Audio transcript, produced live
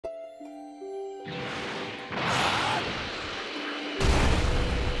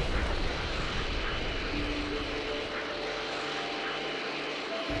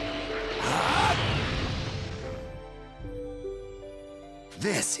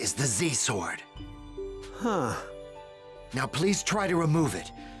This is the Z-Sword. Huh. Now please try to remove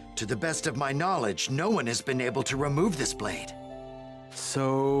it. To the best of my knowledge, no one has been able to remove this blade.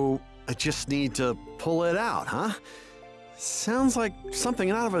 So, I just need to pull it out, huh? Sounds like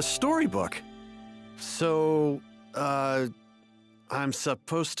something out of a storybook. So, I'm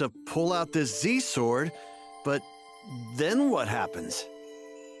supposed to pull out this Z-Sword, but then what happens?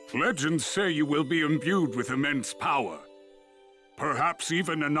 Legends say you will be imbued with immense power. Perhaps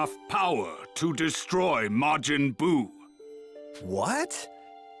even enough power to destroy Majin Buu. What?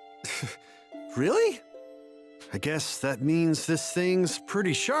 Really? I guess that means this thing's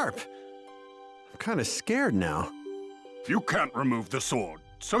pretty sharp. I'm kind of scared now. You can't remove the sword,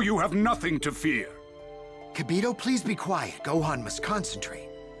 so you have nothing to fear. Kibito, please be quiet. Gohan must concentrate.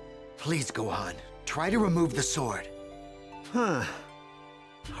 Please, Gohan, try to remove the sword. Huh.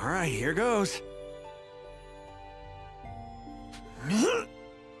 All right, here goes.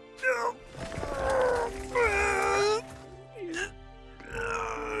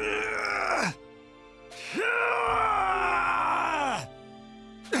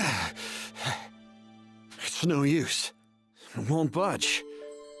 It's no use. It won't budge.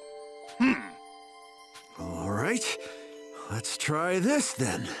 All right, let's try this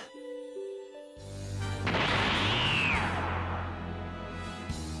then.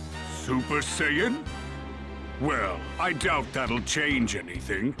 Super Saiyan? Well, I doubt that'll change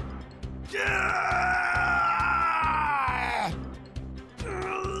anything.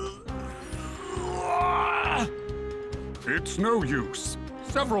 It's no use.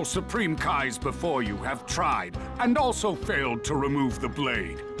 Several Supreme Kais before you have tried, and also failed to remove the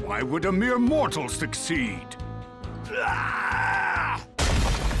blade. Why would a mere mortal succeed?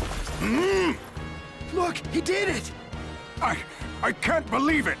 Look, he did it! I can't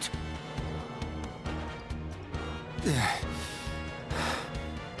believe it!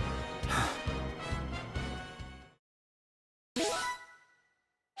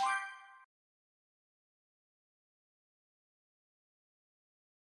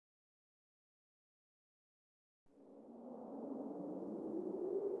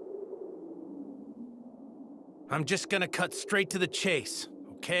 I'm just gonna cut straight to the chase,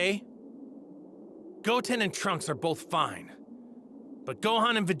 okay? Goten and Trunks are both fine. But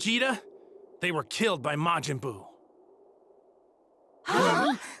Gohan and Vegeta, they were killed by Majin Buu.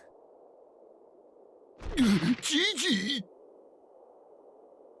 Huh? Gigi!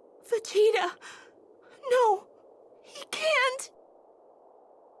 Vegeta! No! He can't!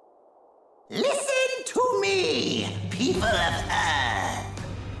 Listen to me, people of Earth!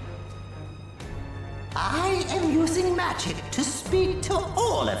 I am using magic to speak to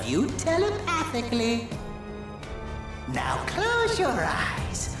all of you telepathically. Now close your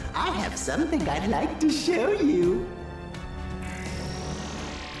eyes. I have something I'd like to show you.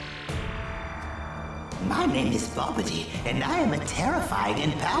 My name is Bobbity, and I am a terrified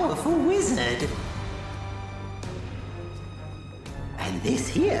and powerful wizard. And this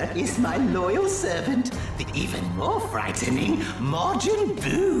here is my loyal servant, the even more frightening Majin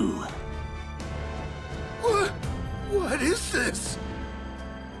Buu. What is this?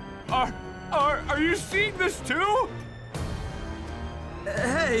 Are you seeing this too?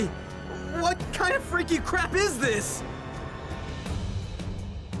 Hey, what kind of freaky crap is this?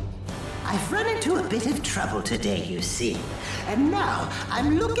 I've run into a bit of trouble today, you see. And now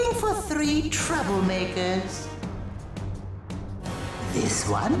I'm looking for 3 troublemakers. This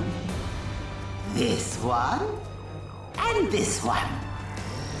one, and this one.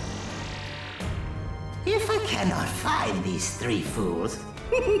 If I cannot find these 3 fools,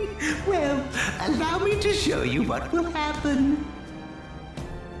 well, allow me to show you what will happen.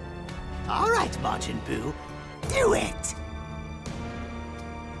 All right, Majin Buu, do it!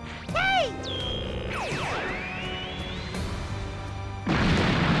 Hey!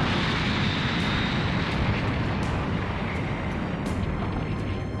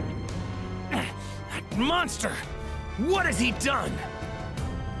 That monster! What has he done?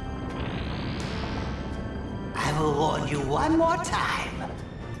 I will warn you one more time.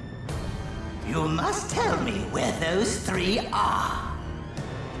 You must tell me where those 3 are.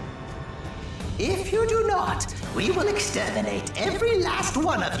 If you do not, we will exterminate every last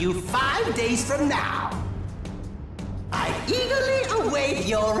one of you 5 days from now. I eagerly await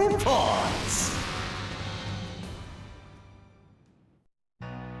your reports.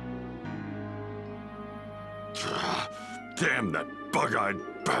 Damn that bug-eyed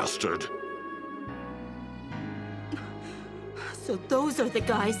bastard. So those are the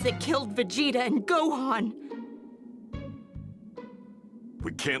guys that killed Vegeta and Gohan.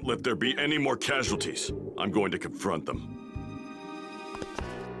 We can't let there be any more casualties. I'm going to confront them.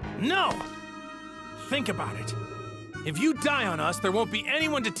 No! Think about it. If you die on us, there won't be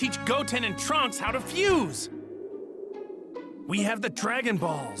anyone to teach Goten and Trunks how to fuse. We have the Dragon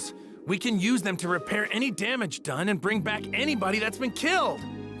Balls. We can use them to repair any damage done and bring back anybody that's been killed.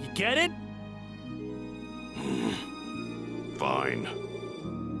 You get it? Fine.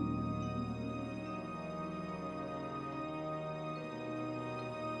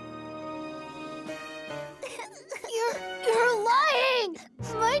 You're lying!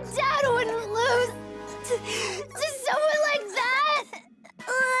 My dad wouldn't lose to someone like that!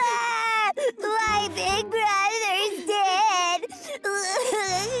 My big brother's dead!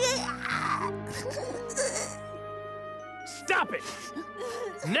 Stop it!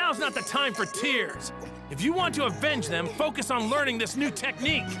 Now's not the time for tears. If you want to avenge them, focus on learning this new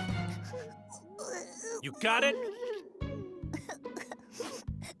technique. You got it?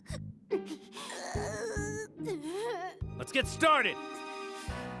 Let's get started.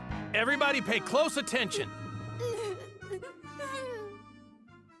 Everybody pay close attention.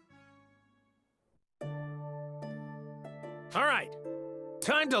 All right,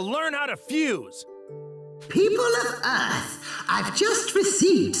 time to learn how to fuse. People of Earth, I've just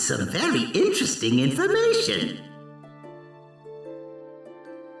received some very interesting information.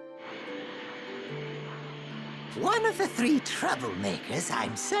 One of the three troublemakers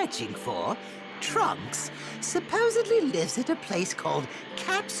I'm searching for, Trunks, supposedly lives at a place called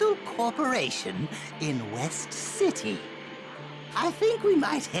Capsule Corporation in West City. I think we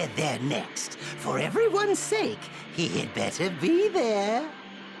might head there next. For everyone's sake, he had better be there.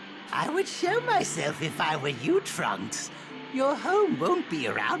 I would show myself if I were you, Trunks. Your home won't be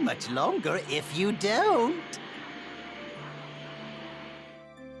around much longer if you don't.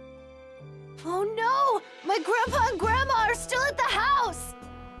 Oh no! My grandpa and grandma are still at the house!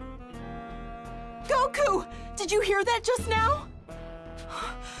 Goku! Did you hear that just now?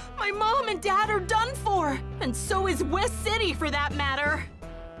 My mom and dad are done for! And so is West City, for that matter!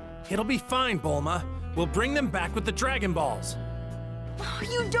 It'll be fine, Bulma. We'll bring them back with the Dragon Balls.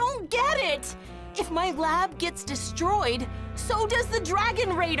 You don't get it! If my lab gets destroyed, so does the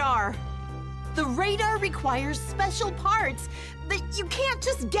Dragon Radar! The radar requires special parts that you can't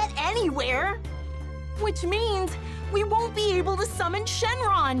just get anywhere! Which means we won't be able to summon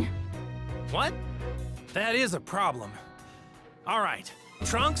Shenron! What? That is a problem. All right,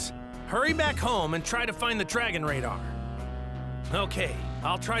 Trunks, hurry back home and try to find the Dragon Radar. Okay,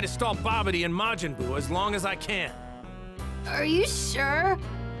 I'll try to stall Babidi and Majin Buu as long as I can. Are you sure?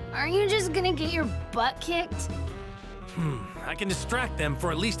 Aren't you just gonna get your butt kicked? I can distract them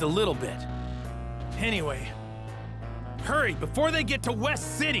for at least a little bit. Anyway, hurry before they get to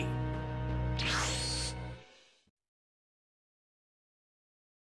West City!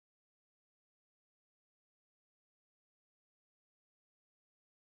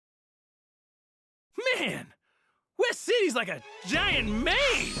 Man! West City's like a giant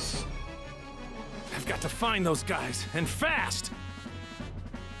maze! I've got to find those guys, and fast!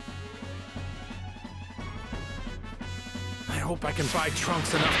 I hope I can buy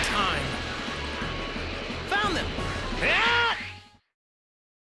Trunks enough time. Found them! Ah!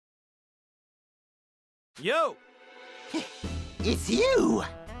 Yo! It's you!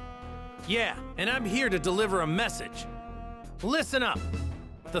 Yeah, and I'm here to deliver a message. Listen up.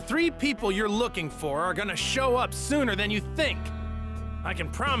 The three people you're looking for are gonna show up sooner than you think. I can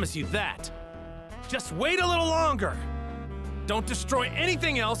promise you that. Just wait a little longer. Don't destroy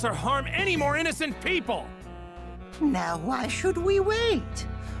anything else or harm any more innocent people. Now why should we wait?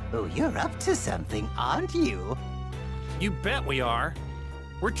 Oh, you're up to something, aren't you? You bet we are.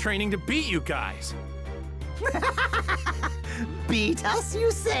 We're training to beat you guys. Beat us,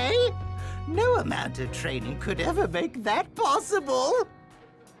 you say? No amount of training could ever make that possible.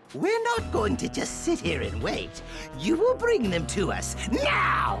 We're not going to just sit here and wait. You will bring them to us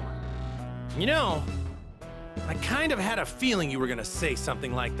now! You know, I kind of had a feeling you were gonna say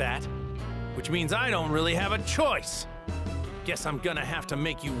something like that. Which means I don't really have a choice. Guess I'm gonna have to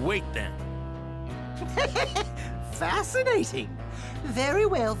make you wait then. Fascinating. Very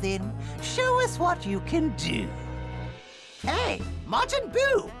well then, show us what you can do. Hey, Majin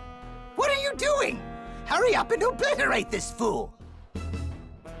Buu! What are you doing? Hurry up and obliterate this fool!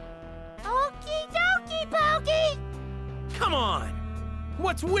 Okie dokie, Pokey! Come on!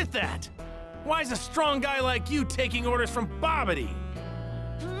 What's with that? Why is a strong guy like you taking orders from Babidi?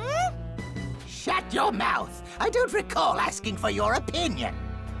 Hmm? Shut your mouth! I don't recall asking for your opinion.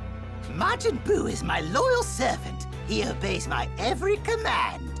 Majin Buu is my loyal servant. He obeys my every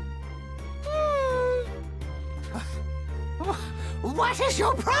command. What is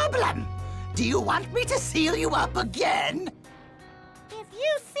your problem? Do you want me to seal you up again? If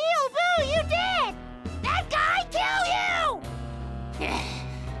you seal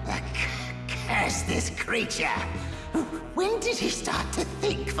creature? When did he start to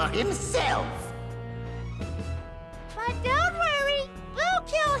think for himself? But don't worry, Boo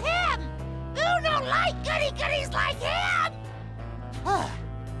kill him! Boo don't like goody-goodies like him!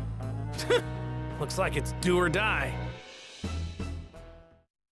 Looks like it's do or die.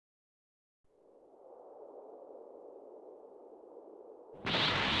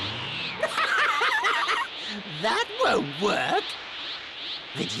 That won't work.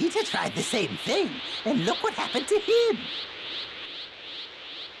 Vegeta tried the same thing, and look what happened to him.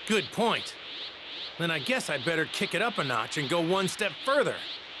 Good point. Then I guess I'd better kick it up a notch and go one step further.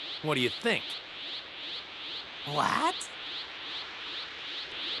 What do you think? What?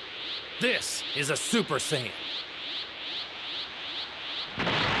 This is a Super Saiyan.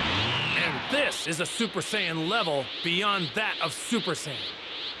 And this is a Super Saiyan level beyond that of Super Saiyan.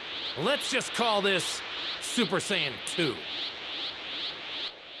 Let's just call this Super Saiyan 2.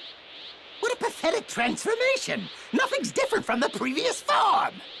 What a pathetic transformation! Nothing's different from the previous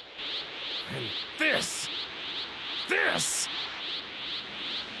form! And this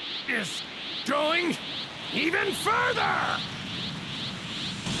is going even further!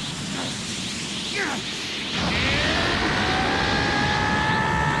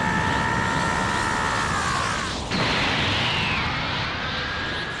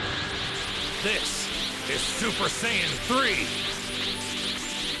 This is Super Saiyan 3.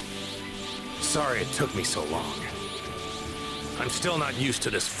 Sorry it took me so long. I'm still not used to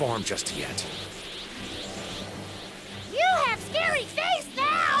this form just yet. You have scary face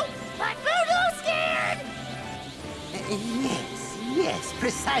now, but Boo-Doo's scared! Yes,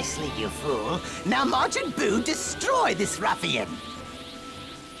 precisely, you fool. Now Majin Buu, destroy this ruffian!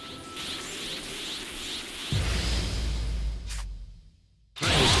 I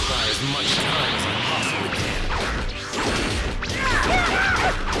need to buy as much time as I possibly can.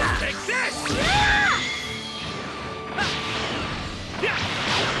 Take this!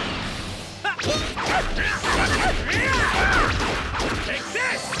 Take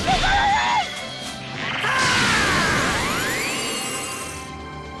this!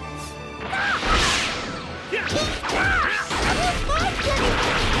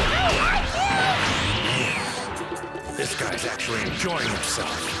 This guy's actually enjoying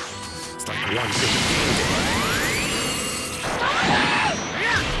himself. It's like one big game day.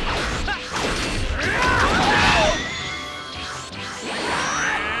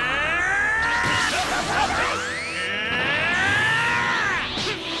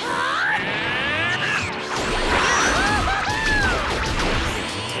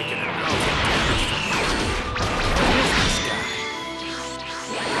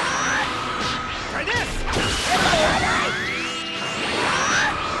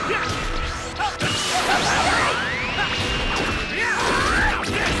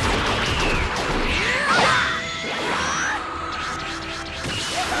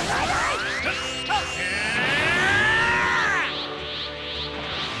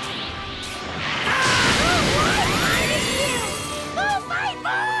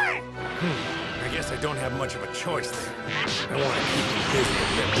 I don't have much of a choice there. I want to keep him busy a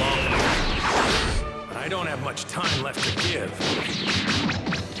bit longer. But I don't have much time left to give.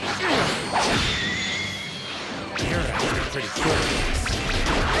 You're actually pretty good at this.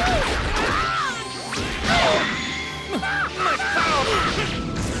 My power!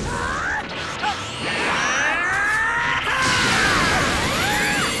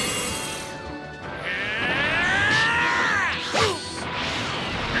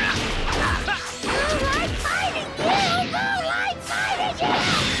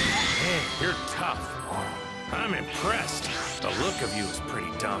 You're tough. I'm impressed. The look of you is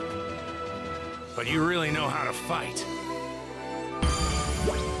pretty dumb. But you really know how to fight.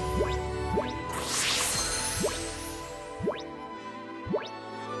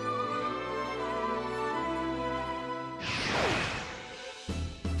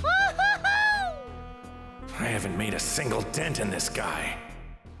 I haven't made a single dent in this guy.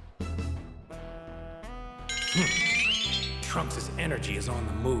 Trunks' energy is on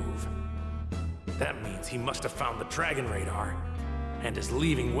the move. That means he must have found the Dragon Radar and is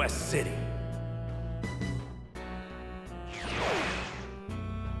leaving West City.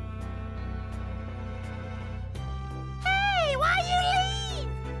 Hey, why you leave?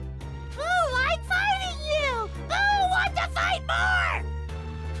 Boo like fighting you! Boo want to fight more!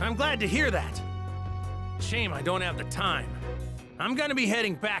 I'm glad to hear that. Shame I don't have the time. I'm gonna be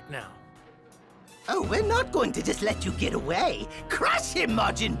heading back now. Oh, we're not going to just let you get away. Crush him,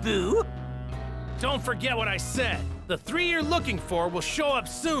 Majin Buu! Don't forget what I said. The 3 you're looking for will show up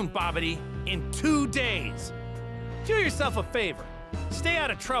soon, Bobbity, in 2 days. Do yourself a favor. Stay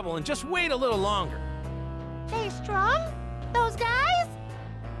out of trouble and just wait a little longer. They strong? Those guys?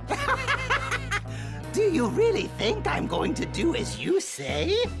 Do you really think I'm going to do as you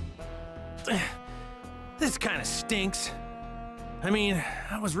say? This kind of stinks. I mean,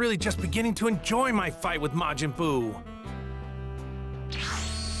 I was really just beginning to enjoy my fight with Majin Buu.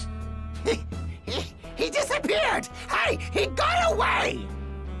 He disappeared! Hey, he got away!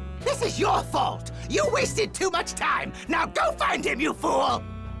 This is your fault! You wasted too much time! Now go find him, you fool!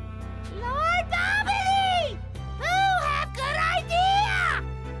 Lord Bobbity! Boo have good idea!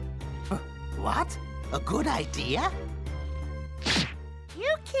 What? A good idea?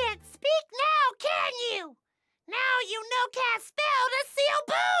 You can't speak now, can you? Now you know can't spell to seal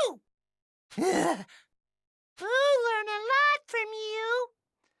Boo! Boo learn a lot from you.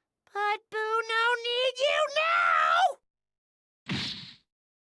 But Boo no need you now!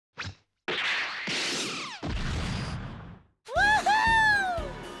 Woohoo!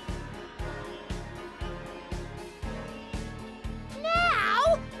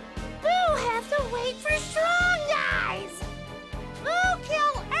 Now, Boo have to wait for strong guys! Boo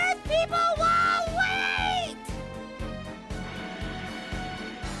kill Earth people while wait!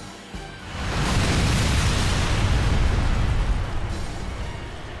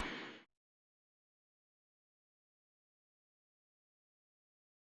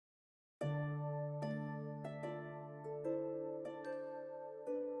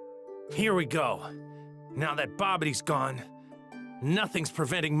 Here we go. Now that Bobbity's gone, nothing's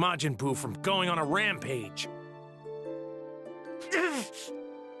preventing Majin Buu from going on a rampage.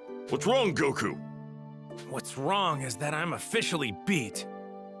 What's wrong, Goku? What's wrong is that I'm officially beat.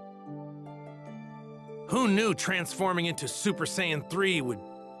 Who knew transforming into Super Saiyan 3 would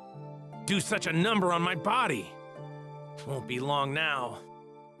do such a number on my body? Won't be long now.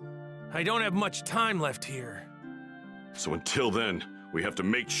 I don't have much time left here. So until then, we have to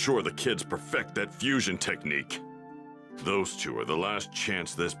make sure the kids perfect that fusion technique. Those two are the last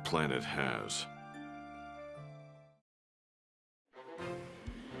chance this planet has.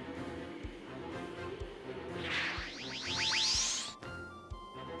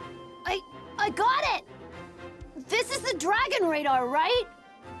 I got it! This is the Dragon Radar, right?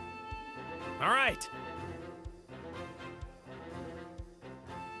 All right.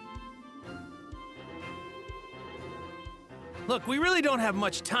 Look, we really don't have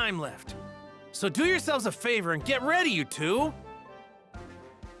much time left. So do yourselves a favor and get ready, you two.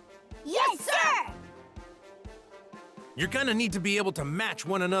 Yes, sir! You're gonna need to be able to match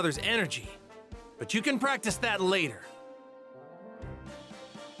one another's energy, but you can practice that later.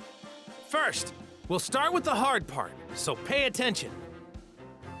 First, we'll start with the hard part, so pay attention.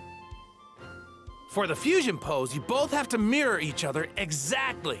 For the fusion pose, you both have to mirror each other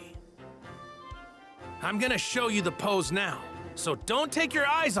exactly. I'm gonna show you the pose now, so don't take your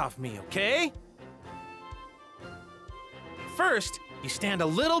eyes off me, okay? First, you stand a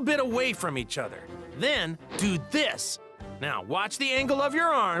little bit away from each other. Then, do this. Now, watch the angle of your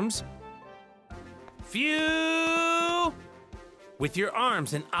arms. Phew! With your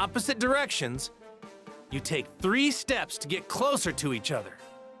arms in opposite directions, you take 3 steps to get closer to each other.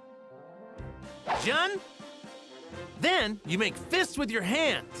 Jun? Then, you make fists with your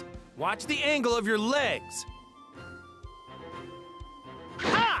hands. Watch the angle of your legs.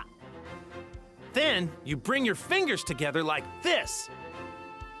 Ha! Then, you bring your fingers together like this.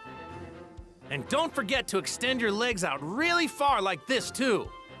 And don't forget to extend your legs out really far like this, too.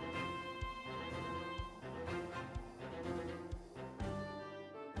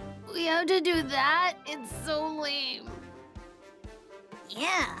 We have to do that? It's so lame.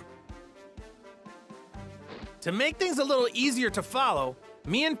 Yeah. To make things a little easier to follow,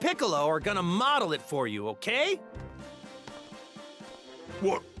 me and Piccolo are gonna model it for you, okay?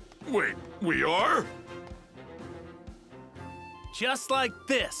 What? Wait, we are? Just like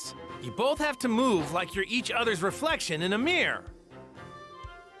this. You both have to move like you're each other's reflection in a mirror.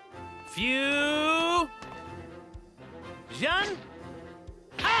 Phew! Jun?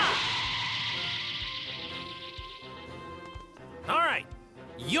 Ah! All right,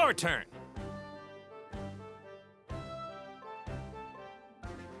 your turn.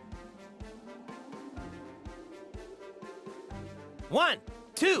 One,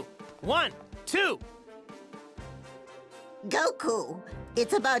 two, 1, 2. Goku,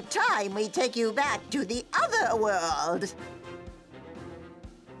 it's about time we take you back to the other world.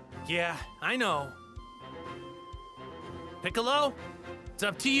 Yeah, I know. Piccolo, it's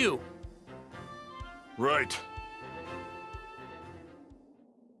up to you. Right.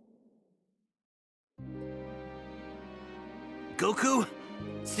 Goku,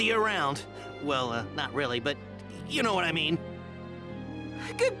 see you around. Well, not really, but you know what I mean.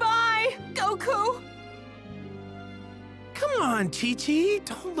 Goodbye, Goku. Come on, Chi-Chi.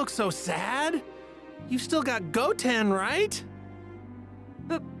 Don't look so sad. You've still got Goten, right?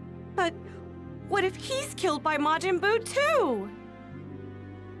 But what if he's killed by Majin Buu too?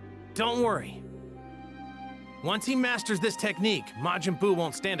 Don't worry. Once he masters this technique, Majin Buu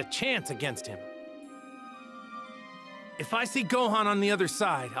won't stand a chance against him. If I see Gohan on the other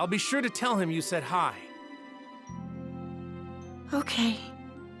side, I'll be sure to tell him you said hi. Okay.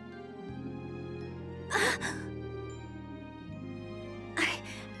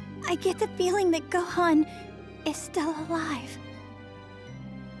 I get the feeling that Gohan is still alive.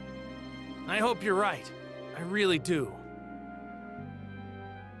 I hope you're right. I really do.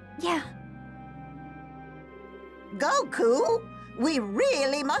 Yeah. Goku, we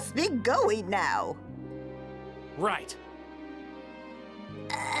really must be going now. Right.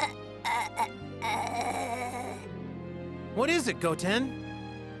 What is it, Goten?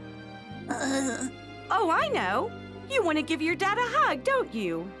 Oh, I know. You want to give your dad a hug, don't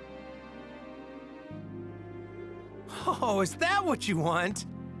you? Oh, is that what you want?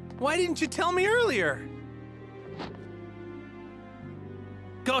 Why didn't you tell me earlier?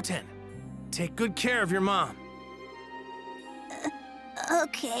 Goten, take good care of your mom.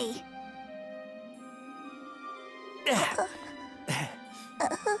 Okay.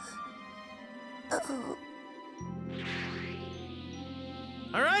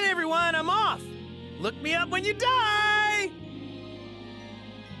 All right, everyone, I'm off. Look me up when you die!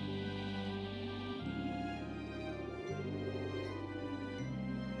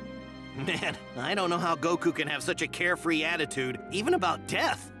 Man, I don't know how Goku can have such a carefree attitude, even about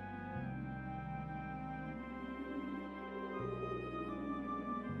death.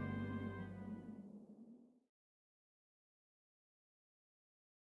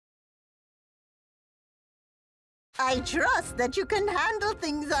 I trust that you can handle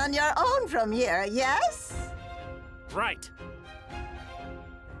things on your own from here, yes? Right.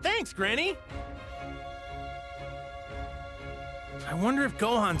 Thanks, Granny. I wonder if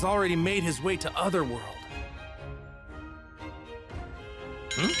Gohan's already made his way to Otherworld.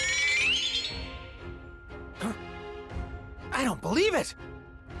 Huh? I don't believe it!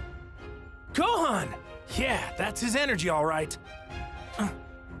 Gohan! Yeah, that's his energy, all right.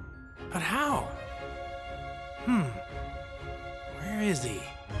 But how? Where is he?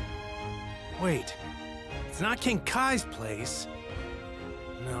 Wait, it's not King Kai's place.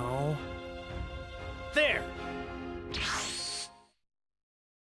 No. There!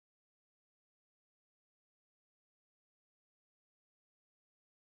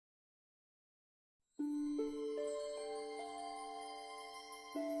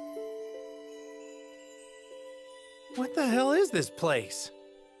 What the hell is this place?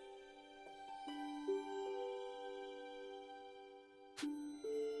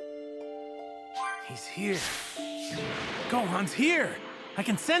 He's here. Gohan's here! I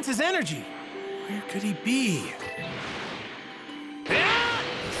can sense his energy! Where could he be? Ah!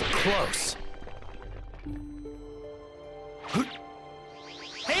 He's close.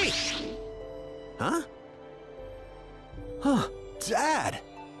 Hey! Huh? Huh, Dad!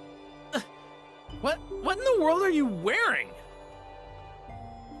 What in the world are you wearing?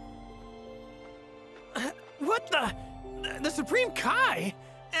 What the Supreme Kai?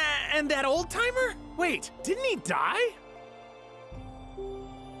 And that old-timer? Wait, didn't he die?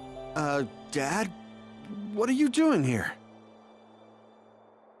 Dad? What are you doing here?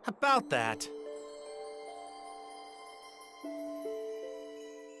 About that.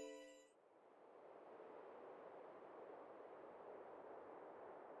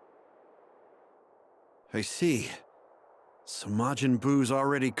 I see. So Majin Buu's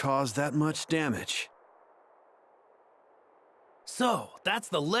already caused that much damage. So, that's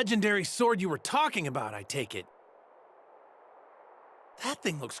the legendary sword you were talking about, I take it. That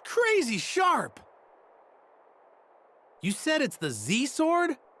thing looks crazy sharp! You said it's the Z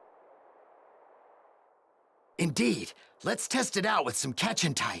sword? Indeed. Let's test it out with some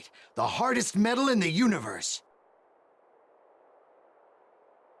Catchentite, the hardest metal in the universe.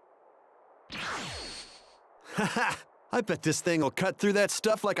 Haha! I bet this thing will cut through that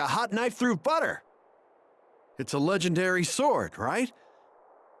stuff like a hot knife through butter! It's a legendary sword, right?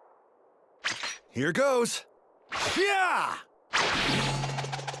 Here goes! Yeah!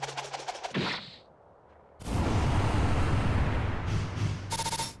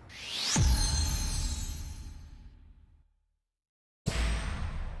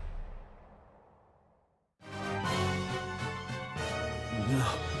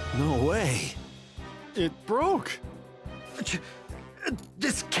 No way. It broke.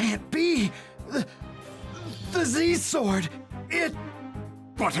 This can't be. The Z sword. It.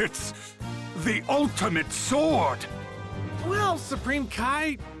 But it's the ultimate sword. Well, Supreme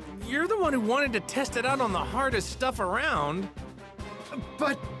Kai, you're the one who wanted to test it out on the hardest stuff around.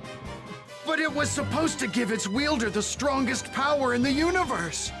 But it was supposed to give its wielder the strongest power in the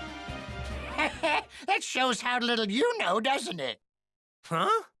universe. That shows how little you know, doesn't it?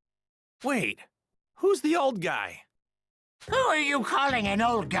 Huh? Wait, who's the old guy? Who are you calling an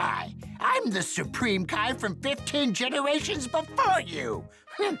old guy? I'm the Supreme Kai from 15 generations before you.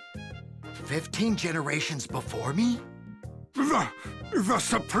 15 generations before me? The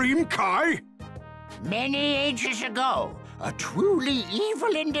Supreme Kai? Many ages ago, a truly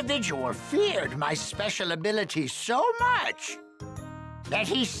evil individual feared my special ability so much that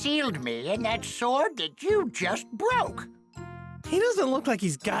he sealed me in that sword that you just broke. He doesn't look like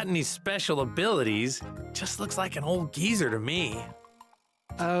he's got any special abilities. Just looks like an old geezer to me.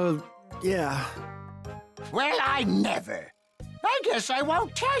 Yeah. Well, I never. I guess I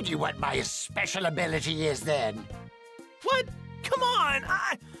won't tell you what my special ability is then. What? Come on!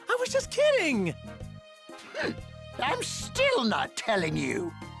 I was just kidding! I'm still not telling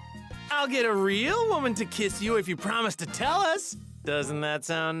you. I'll get a real woman to kiss you if you promise to tell us. Doesn't that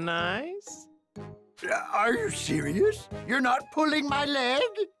sound nice? Are you serious? You're not pulling my leg?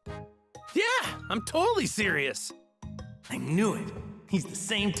 Yeah, I'm totally serious. I knew it. He's the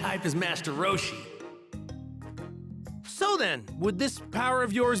same type as Master Roshi. So then, would this power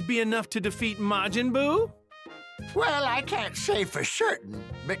of yours be enough to defeat Majin Buu? Well, I can't say for certain,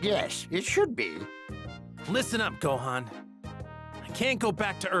 but yes, it should be. Listen up, Gohan. I can't go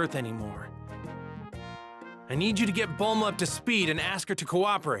back to Earth anymore. I need you to get Bulma up to speed and ask her to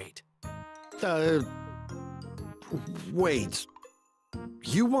cooperate. Wait.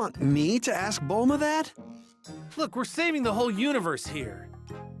 You want me to ask Bulma that? Look, we're saving the whole universe here.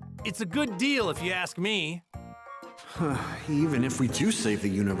 It's a good deal if you ask me. Even if we do save the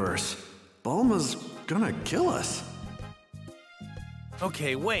universe, Bulma's gonna kill us.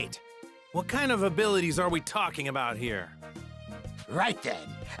 Okay, wait. What kind of abilities are we talking about here? Right then.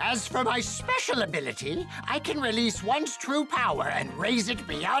 As for my special ability, I can release one's true power and raise it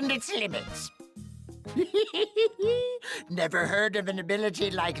beyond its limits. Never heard of an ability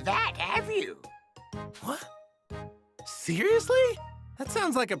like that, have you? What? Seriously? That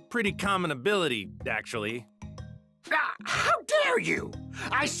sounds like a pretty common ability, actually. How dare you!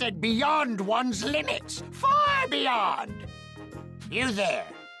 I said beyond one's limits, far beyond! You there,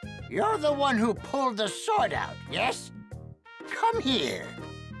 you're the one who pulled the sword out, yes? Come here.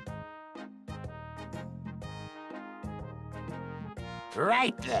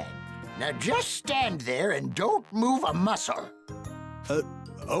 Right then. Now just stand there and don't move a muscle.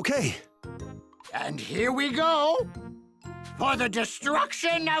 Okay. And here we go. For the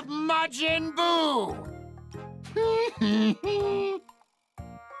destruction of Majin Buu!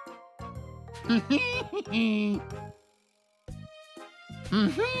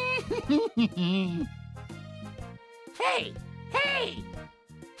 Hey! Hey!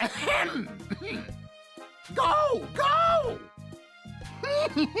 Ahem! Go! Go!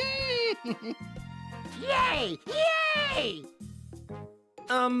 Yay! Yay!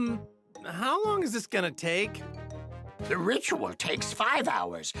 How long is this gonna take? The ritual takes 5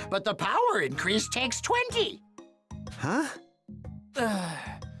 hours, but the power increase takes 20. Huh?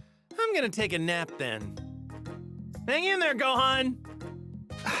 I'm gonna take a nap then. Hang in there, Gohan!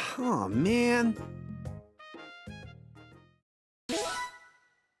 Oh, man.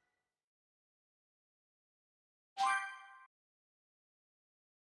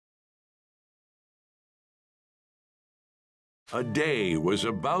 A day was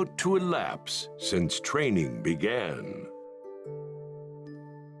about to elapse since training began.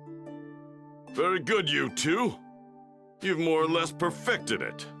 Very good, you two. You've more or less perfected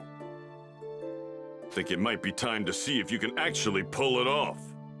it. Think it might be time to see if you can actually pull it off.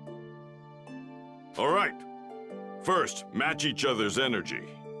 All right. First, match each other's energy.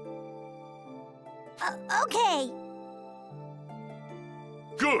 Okay.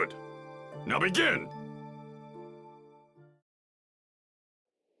 Good. Now begin.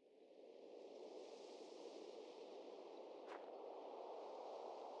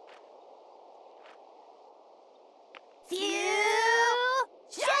 Fusion!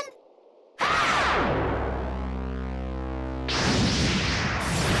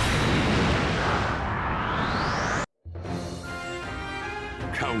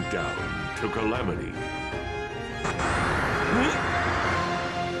 Countdown to calamity.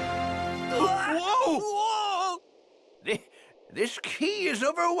 Whoa! This key is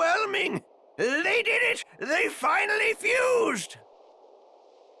overwhelming. They did it! They finally fused!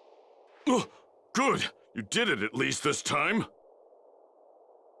 Good. You did it at least this time.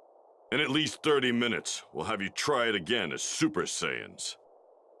 In at least 30 minutes, we'll have you try it again as Super Saiyans.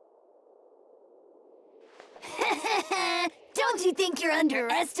 Don't you think you're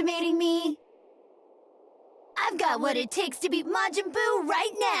underestimating me? I've got what it takes to beat Majin Buu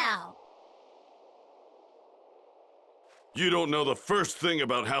right now! You don't know the first thing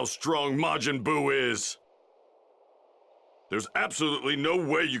about how strong Majin Buu is. There's absolutely no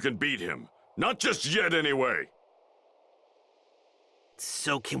way you can beat him. Not just yet, anyway.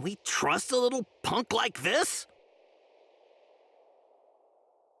 So can we trust a little punk like this?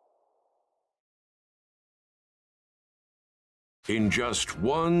 In just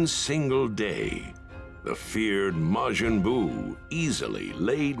one single day, the feared Majin Buu easily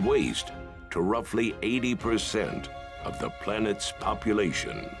laid waste to roughly 80% of the planet's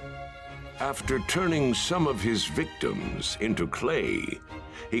population. After turning some of his victims into clay,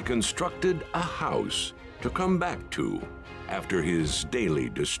 he constructed a house to come back to after his daily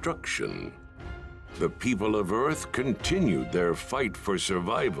destruction. The people of Earth continued their fight for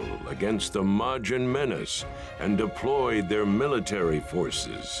survival against the Majin menace and deployed their military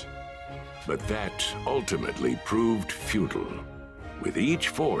forces. But that ultimately proved futile, with each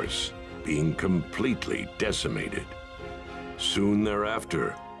force being completely decimated. Soon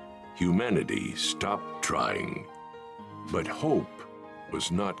thereafter, humanity stopped trying. But hope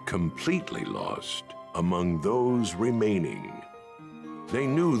was not completely lost among those remaining. They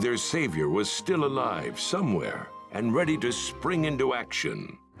knew their savior was still alive somewhere and ready to spring into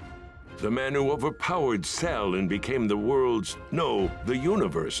action. The man who overpowered Cell and became the the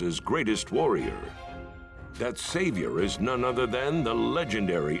universe's greatest warrior. That savior is none other than the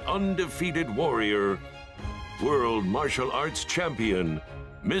legendary, undefeated warrior, world martial arts champion,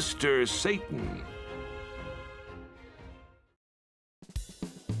 Mr. Satan.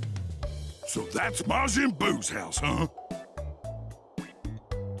 So that's Majin Buu's house, huh?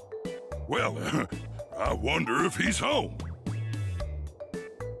 Well, I wonder if he's home.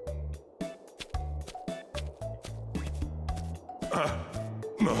 I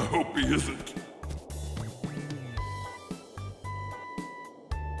hope he isn't.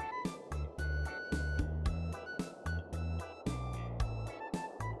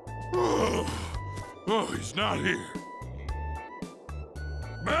 Oh, he's not here.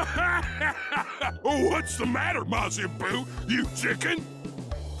 What's the matter, Majin Buu? You chicken?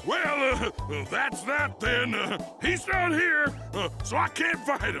 Well, that's that then. He's not here, so I can't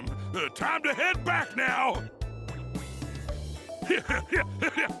fight him. Time to head back now.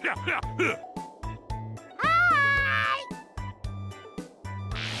 Hi!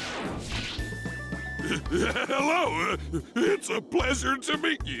 Hello, it's a pleasure to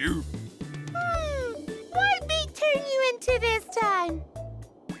meet you. What beat turned you into this time?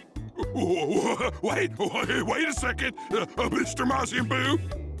 Wait a second, Mr. Majin Buu.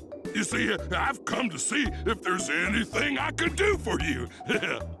 You see, I've come to see if there's anything I could do for you.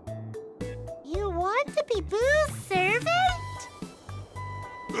 You want to be Boo's servant?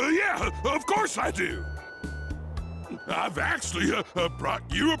 Yeah, of course I do. I've actually brought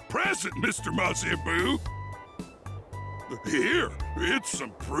you a present, Mr. Majin Buu. Here, it's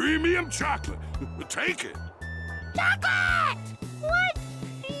some premium chocolate. Take it. Chocolate! What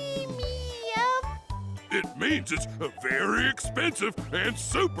premium? It means it's very expensive and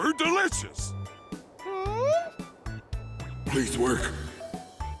super delicious. Please work.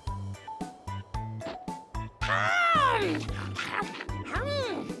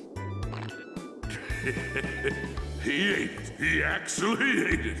 He ate it. He actually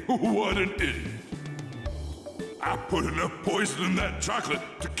ate it. What an idiot. I put enough poison in that chocolate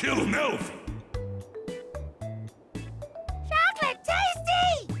to kill an elephant. Chocolate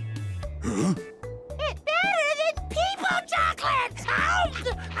tasty! Huh? It's better than people chocolate!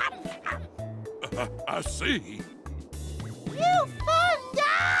 I see. You fun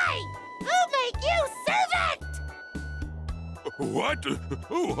die! Who make you servant? What?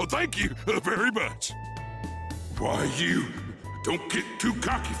 Oh, thank you very much. Why, you don't get too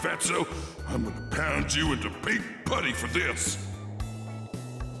cocky, fatso. I'm gonna pound you into big putty for this.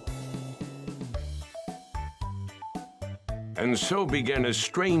 And so began a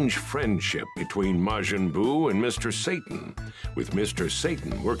strange friendship between Majin Buu and Mr. Satan, with Mr.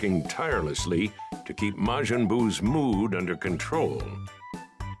 Satan working tirelessly to keep Majin Buu's mood under control.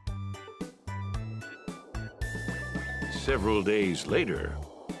 Several days later...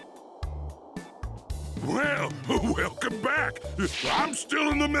 Well, welcome back. I'm still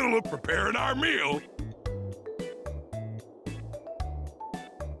in the middle of preparing our meal.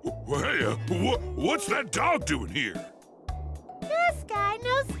 Hey, what's that dog doing here? This guy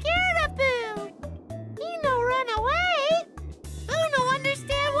no scared of Boo. He no run away. Boo no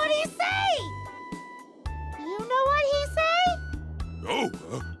understand what he say.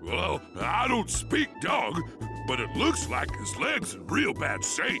 I don't speak dog, but it looks like his leg's in real bad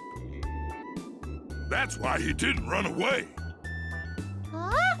shape. That's why he didn't run away.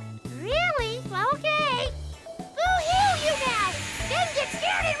 Huh? Really? Okay. Boo heal you now! Then get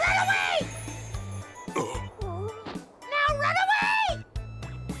scared and run away! Now run away!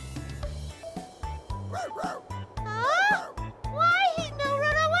 Huh? Why he no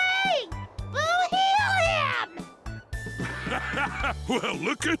run away? Boo heal him! Well,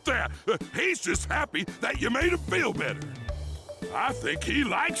 look at that. He's just happy that you made him feel better. I think he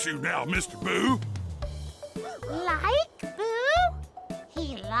likes you now, Mr. Boo. Like Boo?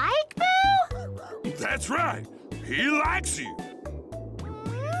 He like Boo? That's right. He likes you.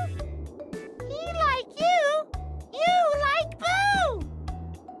 He like you? You like Boo?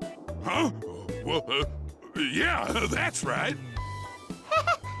 Huh? Well, yeah, that's right.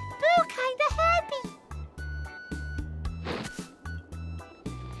 Boo kinda happy.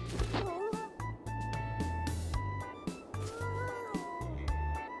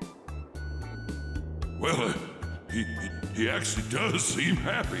 Well, he actually does seem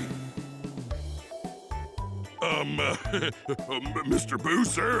happy. Mr. Boo,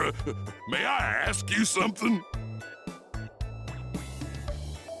 sir, may I ask you something?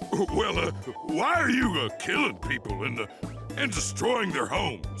 Well, why are you killing people and destroying their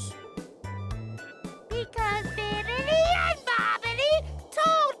homes? Because Bibbidi and Bobbidi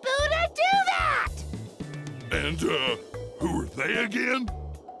told Boo to do that! And, who are they again?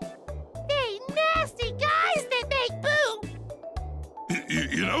 They nasty guys that make Boo!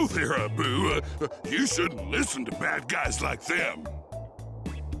 You know there, Boo, you shouldn't listen to bad guys like them.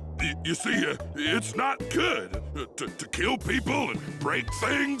 You see, it's not good to kill people and break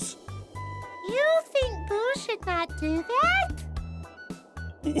things. You think Boo should not do that?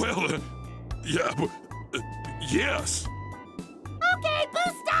 Well, yeah, but, yes. Okay,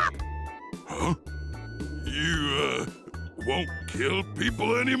 Boo, stop! Huh? You, won't kill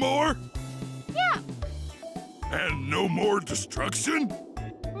people anymore? Yeah. And no more destruction?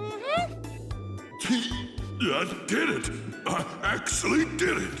 Mm-hmm. I did it! I actually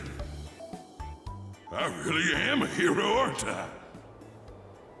did it! I really am a hero, aren't I?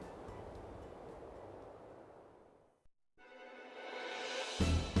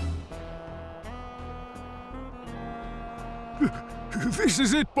 This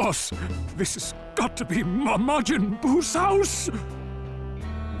is it, boss. This has got to be Majin Buu's house.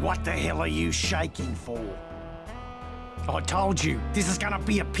 What the hell are you shaking for? I told you, this is gonna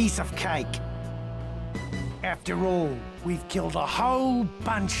be a piece of cake. After all, we've killed a whole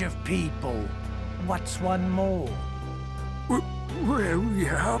bunch of people. What's one more? Well,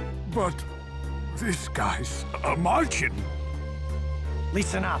 yeah, but this guy's a Majin.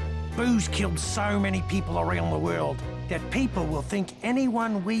 Listen up. Boo's killed so many people around the world that people will think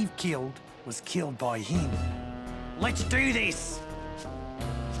anyone we've killed was killed by him. Let's do this!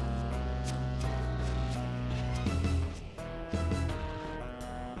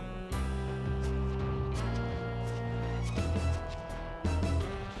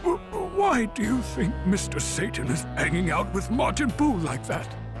 Why do you think Mr. Satan is hanging out with Majin Buu like that?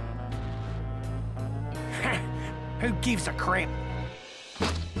 Who gives a crap?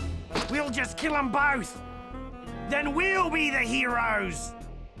 We'll just kill them both. Then we'll be the heroes.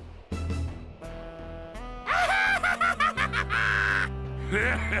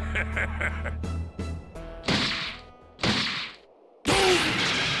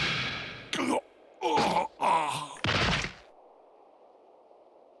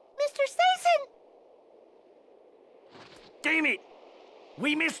 Mr. Satan! Damn it!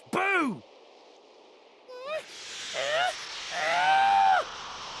 We missed Boo!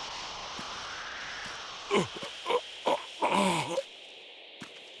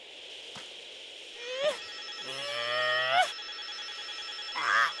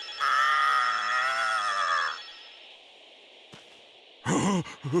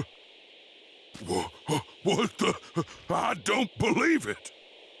 What the? I don't believe it.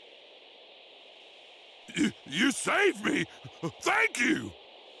 You saved me. Thank you.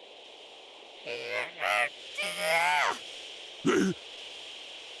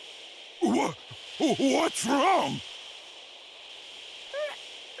 What's wrong?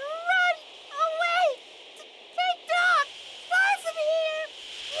 Run away! Take dog! Far from here!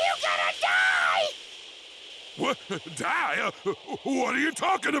 You gonna die! What? Die? What are you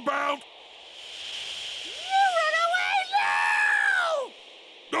talking about? You run away now!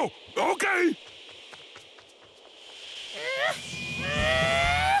 Oh, okay.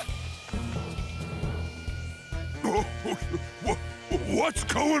 What's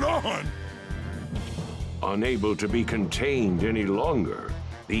going on? Unable to be contained any longer,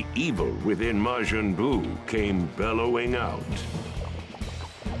 the evil within Majin Buu came bellowing out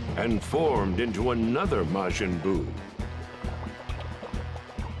and formed into another Majin Buu.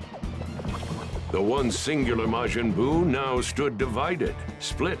 The one singular Majin Buu now stood divided,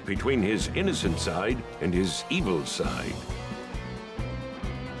 split between his innocent side and his evil side.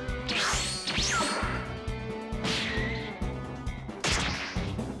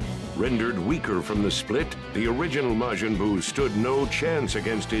 Rendered weaker from the split, the original Majin Buu stood no chance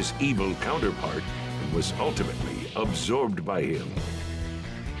against his evil counterpart and was ultimately absorbed by him.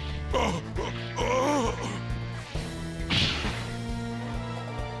 We'll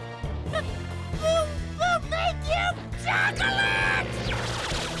make you chocolate!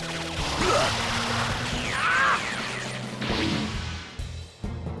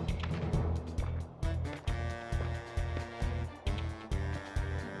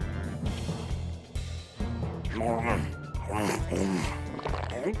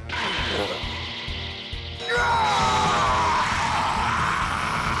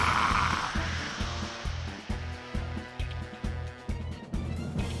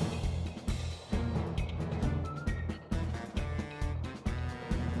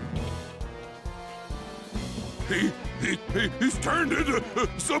 He's turned into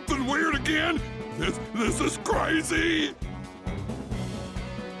something weird again. This is crazy.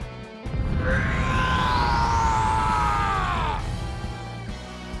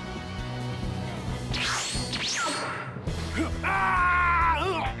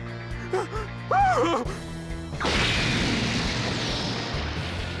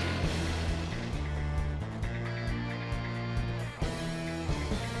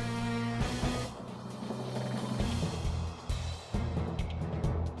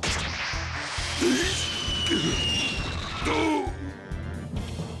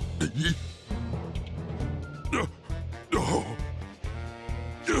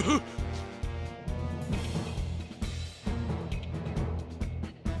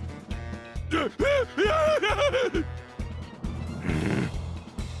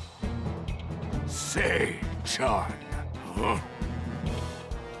 Say, Chan, huh?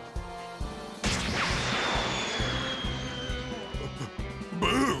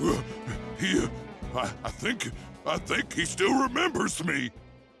 Boo! I think he still remembers me.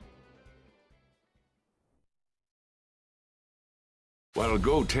 While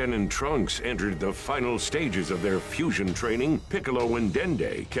Goten and Trunks entered the final stages of their fusion training, Piccolo and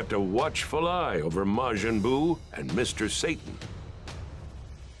Dende kept a watchful eye over Majin Buu and Mr. Satan.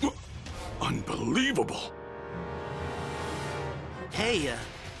 Unbelievable! Hey,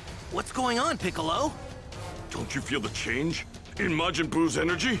 what's going on, Piccolo? Don't you feel the change in Majin Buu's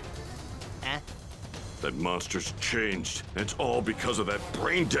energy? Eh? That monster's changed, and it's all because of that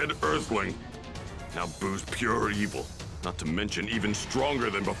brain-dead Earthling. Now Buu's pure evil, not to mention even stronger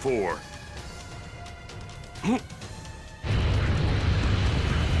than before.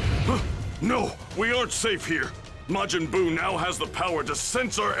 No, we aren't safe here. Majin Buu now has the power to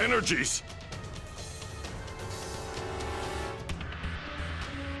sense our energies.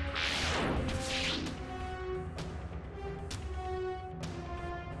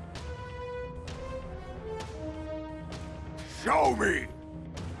 Show me!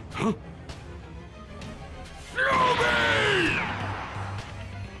 Huh? Show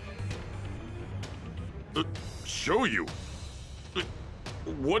me! Show you?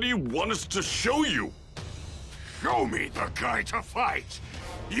 What do you want us to show you? Show me the guy to fight!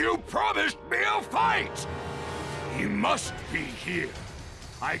 You promised me a fight! He must be here.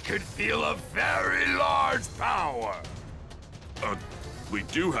 I could feel a very large power. We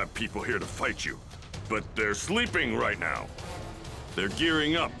do have people here to fight you, but they're sleeping right now. They're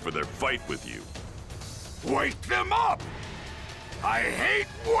gearing up for their fight with you. Wake them up! I hate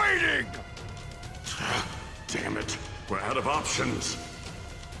waiting! Damn it, we're out of options.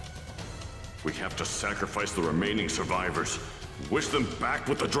 We have to sacrifice the remaining survivors. Wish them back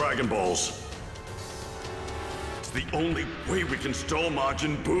with the Dragon Balls. It's the only way we can stall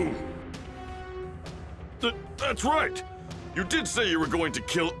Majin Buu. That's right! You did say you were going to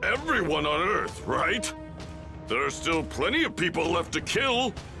kill everyone on Earth, right? There are still plenty of people left to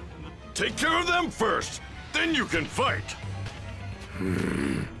kill. Take care of them first, then you can fight.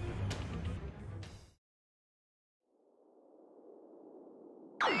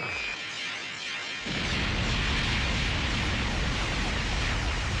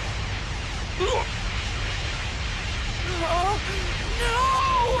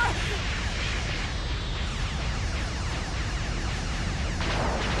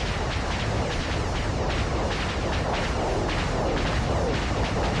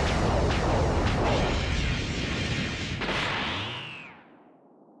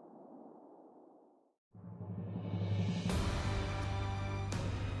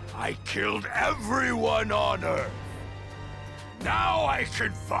 I killed everyone on Earth. Now I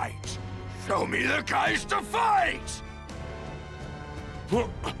can fight. Show me the guys to fight!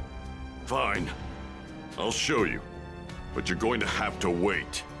 Fine. I'll show you. But you're going to have to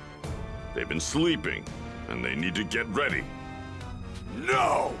wait. They've been sleeping, and they need to get ready.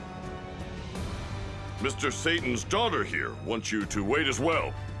 No! Mr. Satan's daughter here wants you to wait as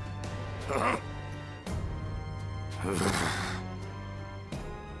well.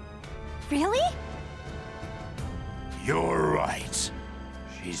 Really? You're right.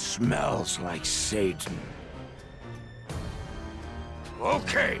 She smells like Satan.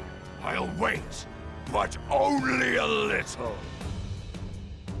 Okay, I'll wait, but only a little.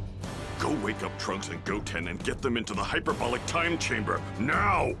 Go wake up Trunks and Goten and get them into the hyperbolic time chamber,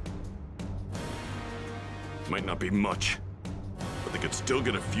 now! Might not be much, but they could still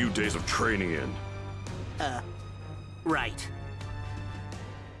get a few days of training in. Right.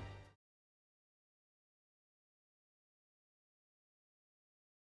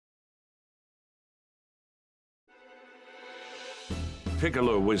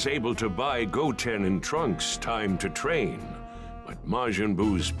 Piccolo was able to buy Goten and Trunks time to train, but Majin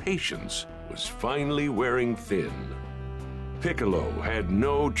Buu's patience was finally wearing thin. Piccolo had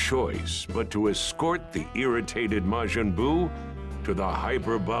no choice but to escort the irritated Majin Buu to the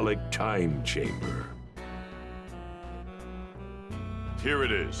hyperbolic time chamber. Here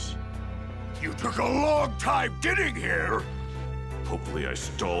it is. You took a long time getting here! Hopefully I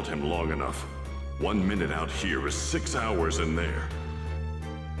stalled him long enough. 1 minute out here is 6 hours in there.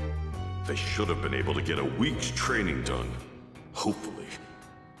 They should have been able to get a week's training done. Hopefully.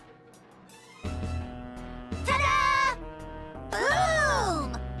 Ta-da!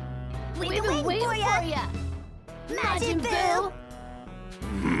 Boom! We've been waiting for ya! Majin Buu!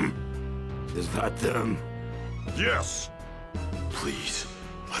 Is that them? Yes! Please,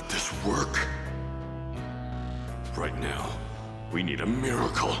 let this work. Right now, we need a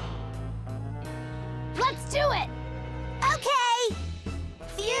miracle. Let's do it! Okay!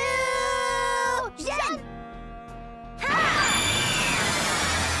 Fusion! Ha!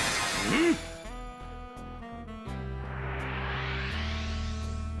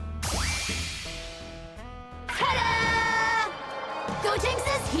 Ta-da! Gotenks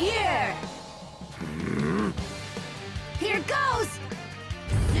is here! Here goes!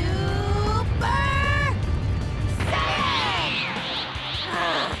 Super Saiyan!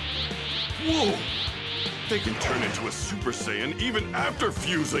 Whoa! They can turn into a Super Saiyan even after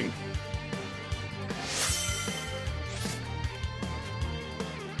fusing!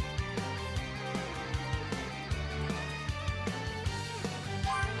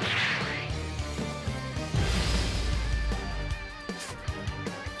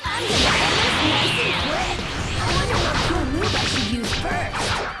 I'm gonna end this nice and quick! I wonder what cool move I should use first!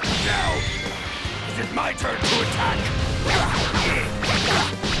 Now! Is it my turn to attack?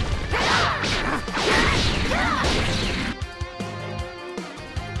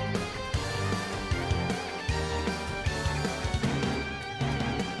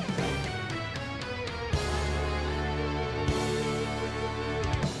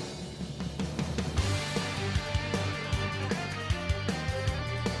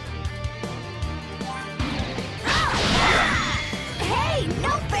 Hey,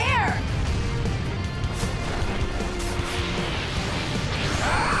 no fair!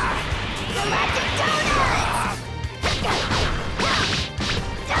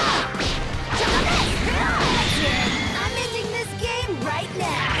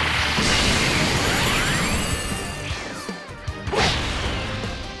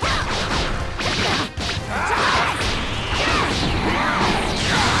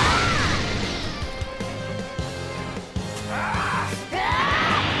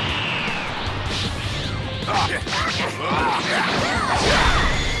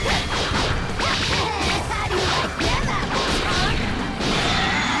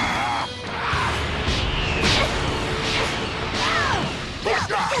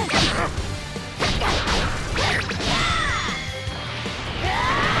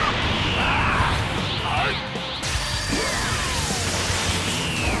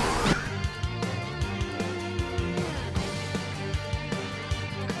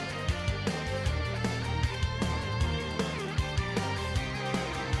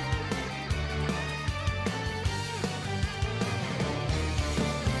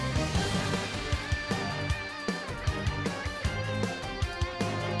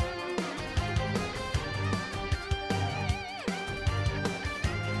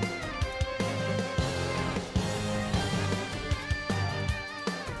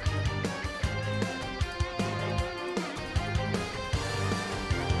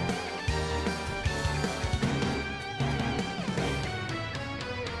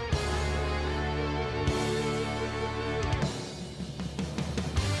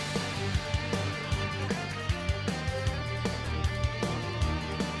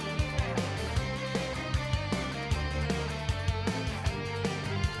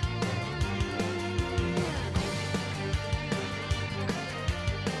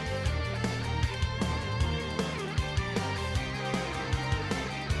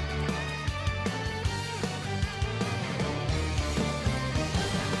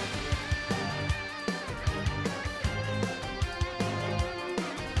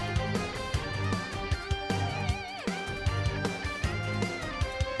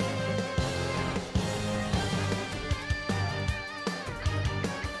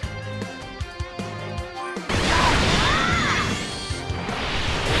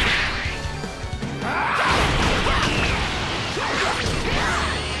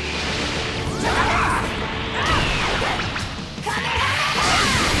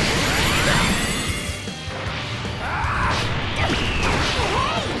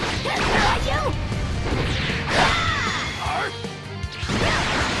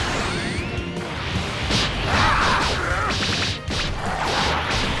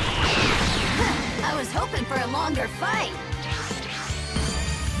 longer fight.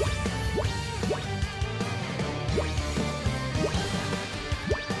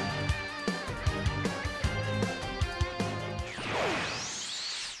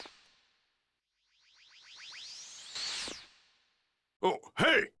 Oh,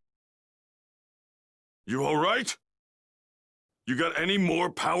 hey! You all right? You got any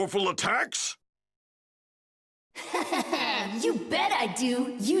more powerful attacks? You bet I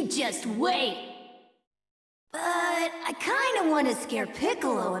do. You just wait. But I kinda want to scare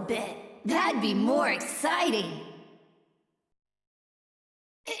Piccolo a bit. That'd be more exciting.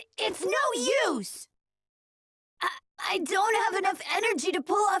 It's no use! I don't have enough energy to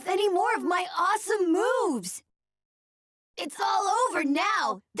pull off any more of my awesome moves. It's all over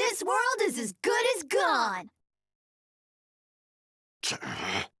now. This world is as good as gone.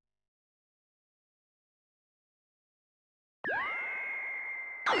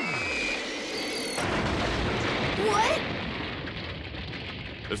 What?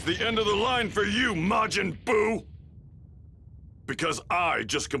 It's the end of the line for you, Majin Buu! Because I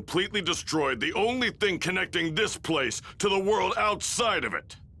just completely destroyed the only thing connecting this place to the world outside of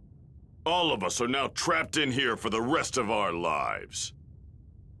it. All of us are now trapped in here for the rest of our lives.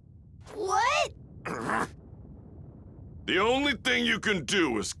 What? The only thing you can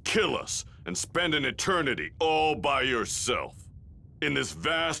do is kill us and spend an eternity all by yourself in this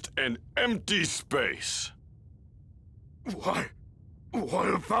vast and empty space. What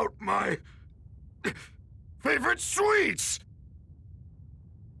about my favorite sweets?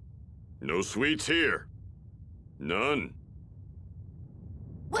 No sweets here. None.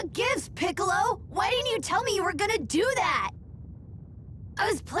 What gives, Piccolo? Why didn't you tell me you were gonna do that? I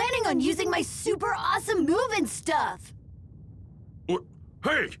was planning on using my super awesome move and stuff. What?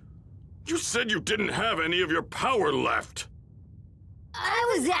 Hey! You said you didn't have any of your power left.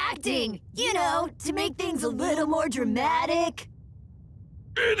 I was acting, you know, to make things a little more dramatic.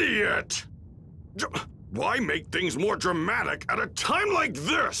 Idiot! Why make things more dramatic at a time like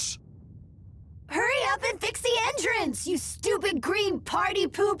this? Hurry up and fix the entrance, you stupid green party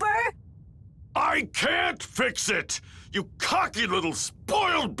pooper! I can't fix it! You cocky little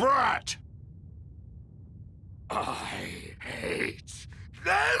spoiled brat! I hate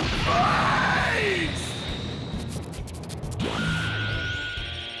this place!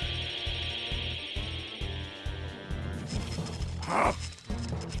 Huh?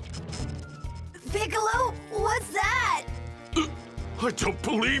 Piccolo, what's that? I don't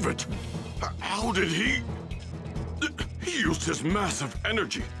believe it! How did he... He used his massive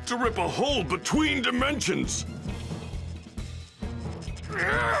energy to rip a hole between dimensions!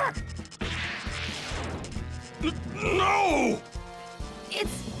 No!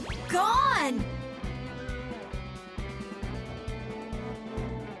 It's gone!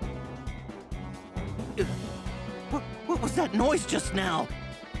 What was that noise just now?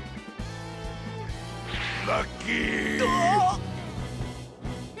 Lucky!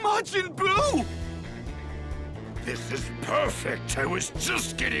 Majin Buu! This is perfect. I was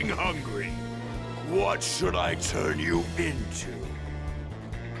just getting hungry. What should I turn you into?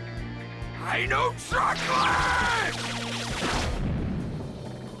 I know chocolate!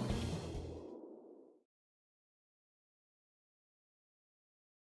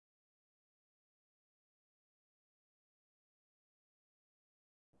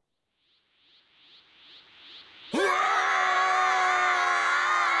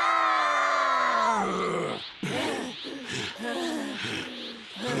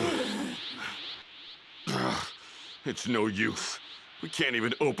 It's no use. We can't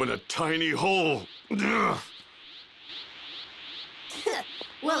even open a tiny hole.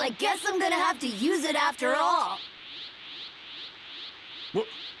 Well, I guess I'm gonna have to use it after all.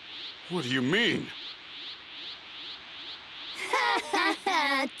 What do you mean?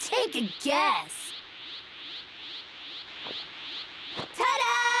 Take a guess.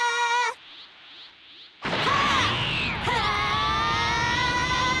 Ta-da!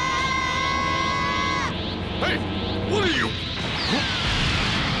 Hey! What are you?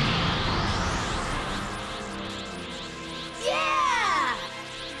 Yeah!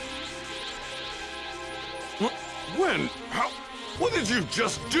 When? How? What did you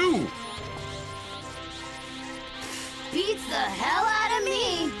just do? Beats the hell out of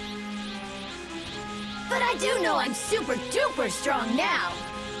me. But I do know I'm super duper strong now.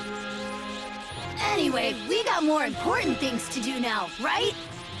 Anyway, we got more important things to do now, right?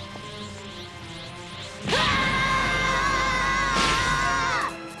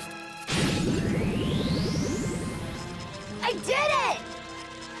 I did it!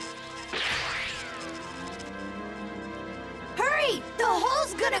 Hurry! The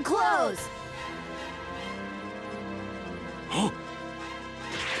hole's gonna close!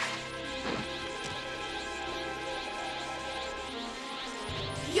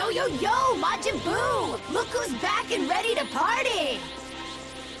 Yo, yo, yo, Majin Buu! Look who's back and ready to party!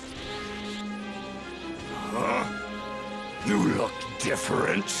 Huh? You look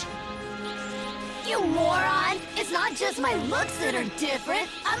different. You moron! It's not just my looks that are different.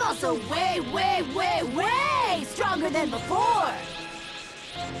 I'm also way, way, way, way stronger than before!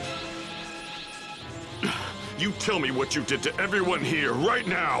 You tell me what you did to everyone here right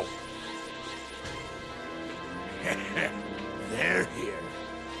now! They're here.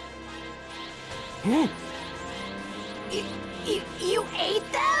 You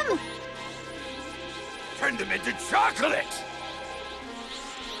ate them? Turned them into chocolate!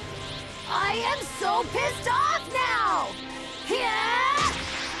 I am so pissed off now! Yeah!